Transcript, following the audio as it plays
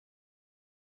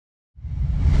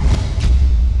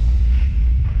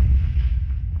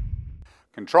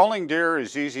Controlling deer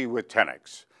is easy with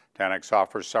Tenax. Tenax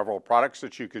offers several products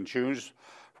that you can choose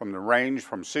from the range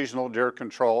from seasonal deer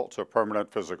control to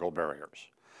permanent physical barriers.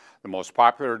 The most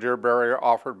popular deer barrier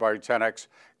offered by Tenax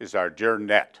is our Deer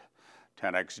Net.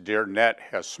 Tenax Deer Net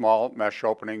has small mesh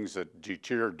openings that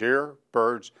deter deer,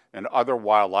 birds, and other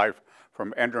wildlife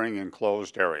from entering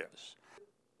enclosed areas.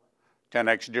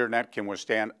 Tenax Deer Net can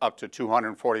withstand up to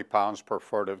 240 pounds per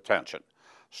foot of tension.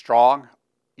 Strong,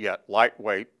 yet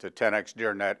lightweight, the Tenax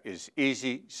Deer Net is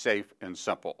easy, safe, and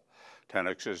simple.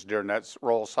 Tenax's Deer Net's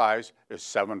roll size is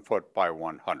 7 foot by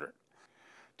 100.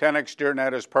 Tenax Deer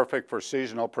Net is perfect for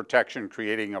seasonal protection,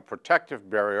 creating a protective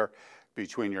barrier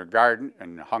between your garden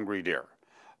and hungry deer,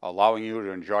 allowing you to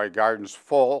enjoy garden's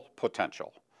full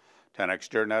potential. Tenax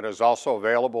Deer Net is also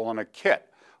available in a kit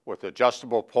with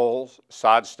adjustable poles,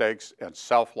 sod stakes, and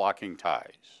self-locking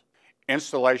ties.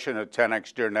 Installation of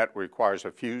Tenax Deer Net requires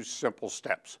a few simple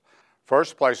steps.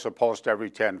 First, place a post every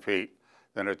 10 feet,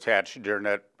 then attach Deer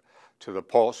Net to the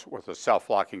post with the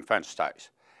self-locking fence ties.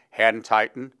 Hand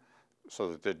tighten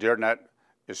so that the Deer Net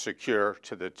is secure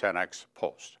to the Tenax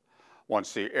post.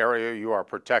 Once the area you are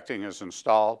protecting is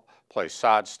installed, place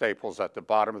sod staples at the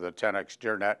bottom of the Tenax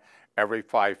Deer Net every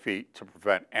 5 feet to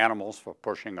prevent animals from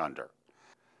pushing under.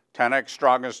 Tenax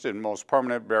strongest and most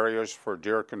permanent barriers for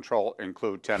deer control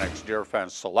include Tenax Deer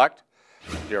Fence Select,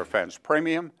 Deer Fence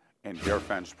Premium, and Deer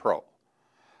Fence Pro.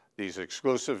 These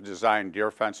exclusive design deer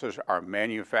fences are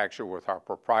manufactured with our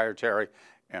proprietary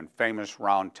and famous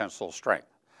round tensile strength.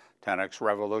 Tenax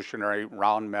revolutionary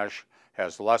round mesh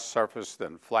has less surface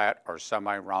than flat or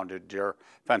semi-rounded deer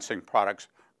fencing products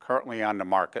currently on the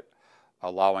market,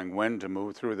 allowing wind to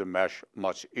move through the mesh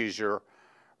much easier,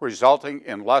 resulting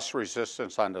in less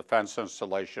resistance on the fence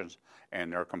installations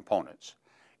and their components.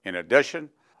 In addition,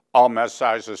 all mesh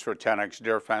sizes for Tenax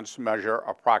deer fence measure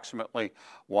approximately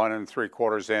 1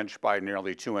 3/4 inch by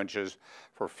nearly 2 inches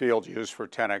for field use for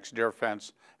Tenax deer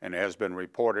fence, and has been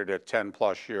reported at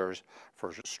 10+ years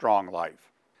for strong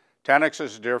life.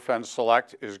 Tenax's Deer Fence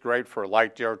Select is great for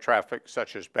light deer traffic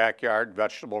such as backyard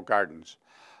vegetable gardens.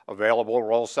 Available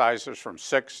roll sizes from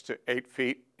 6 to 8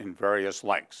 feet in various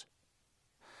lengths.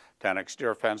 Tenax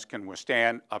Deer Fence can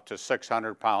withstand up to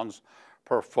 600 pounds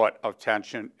per foot of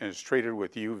tension and is treated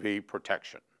with UV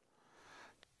protection.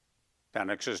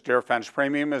 Tenax's Deer Fence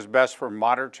Premium is best for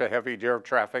moderate to heavy deer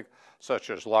traffic such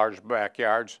as large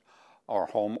backyards or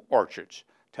home orchards.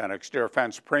 Tenax Deer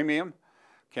Fence Premium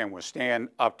can withstand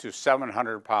up to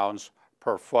 700 pounds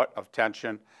per foot of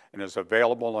tension and is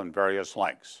available in various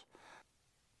lengths.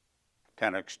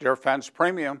 Tenax Deer Fence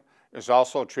Premium is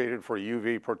also treated for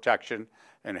UV protection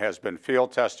and has been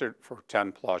field tested for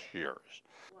 10+ years.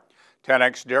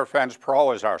 Tenax Deer Fence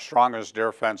Pro is our strongest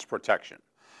deer fence protection.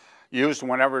 Used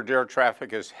whenever deer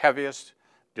traffic is heaviest,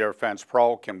 Deer Fence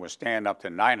Pro can withstand up to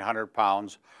 900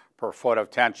 pounds per foot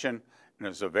of tension and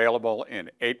is available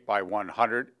in 8 by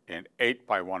 100 and 8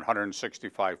 by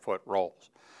 165 foot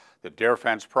rolls. The Deer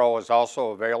Fence Pro is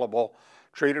also available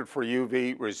treated for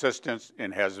UV resistance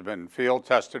and has been field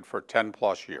tested for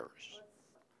 10+ years.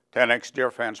 Tenax Deer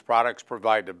Fence products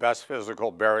provide the best physical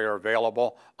barrier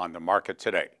available on the market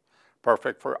today,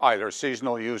 perfect for either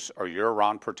seasonal use or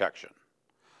year-round protection.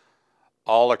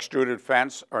 All extruded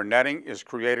fence or netting is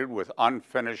created with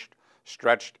unfinished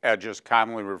stretched edges,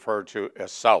 commonly referred to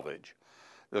as selvage.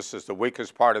 This is the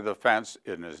weakest part of the fence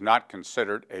and is not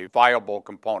considered a viable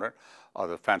component of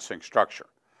the fencing structure.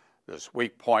 This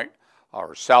weak point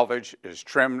or selvage is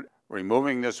trimmed.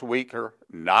 Removing this weaker,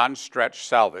 non-stretched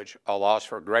selvage allows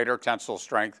for greater tensile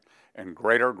strength and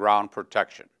greater ground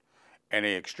protection.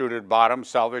 Any extruded bottom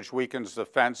selvage weakens the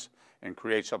fence and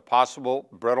creates a possible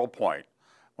brittle point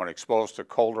when exposed to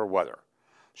colder weather.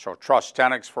 So trust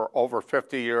Tenax for over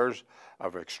 50 years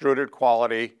of extruded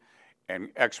quality and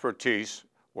expertise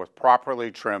with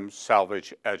properly trimmed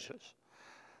selvage edges.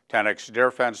 Tenax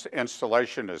Deer Fence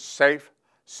installation is safe,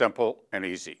 simple, and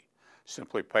easy.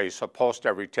 Simply place a post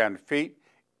every 10 feet,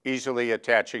 easily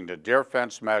attaching the deer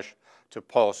fence mesh to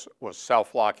posts with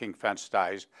self-locking fence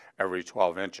ties every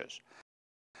 12 inches.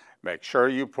 Make sure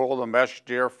you pull the mesh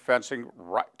deer fencing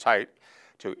tight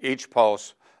to each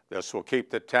post. This will keep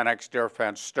the Tenax deer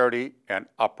fence sturdy and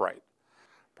upright.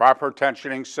 Proper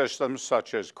tensioning systems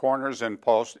such as corners and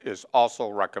posts is also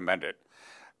recommended.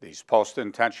 These post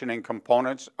and tensioning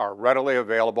components are readily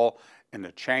available in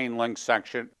the chain link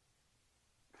section.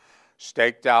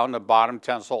 Stake down the bottom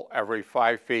tensile every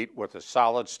 5 feet with a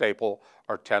solid staple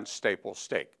or tent staple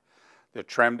stake. The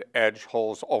trimmed edge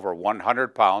holds over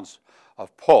 100 pounds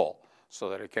of pull so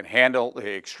that it can handle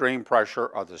the extreme pressure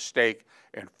of the stake,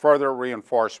 and further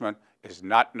reinforcement is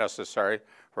not necessary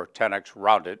for Tenax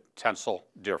rounded tensile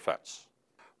deer fence.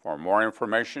 For more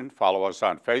information, follow us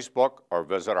on Facebook or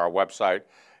visit our website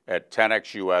at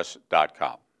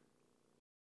tenaxus.com.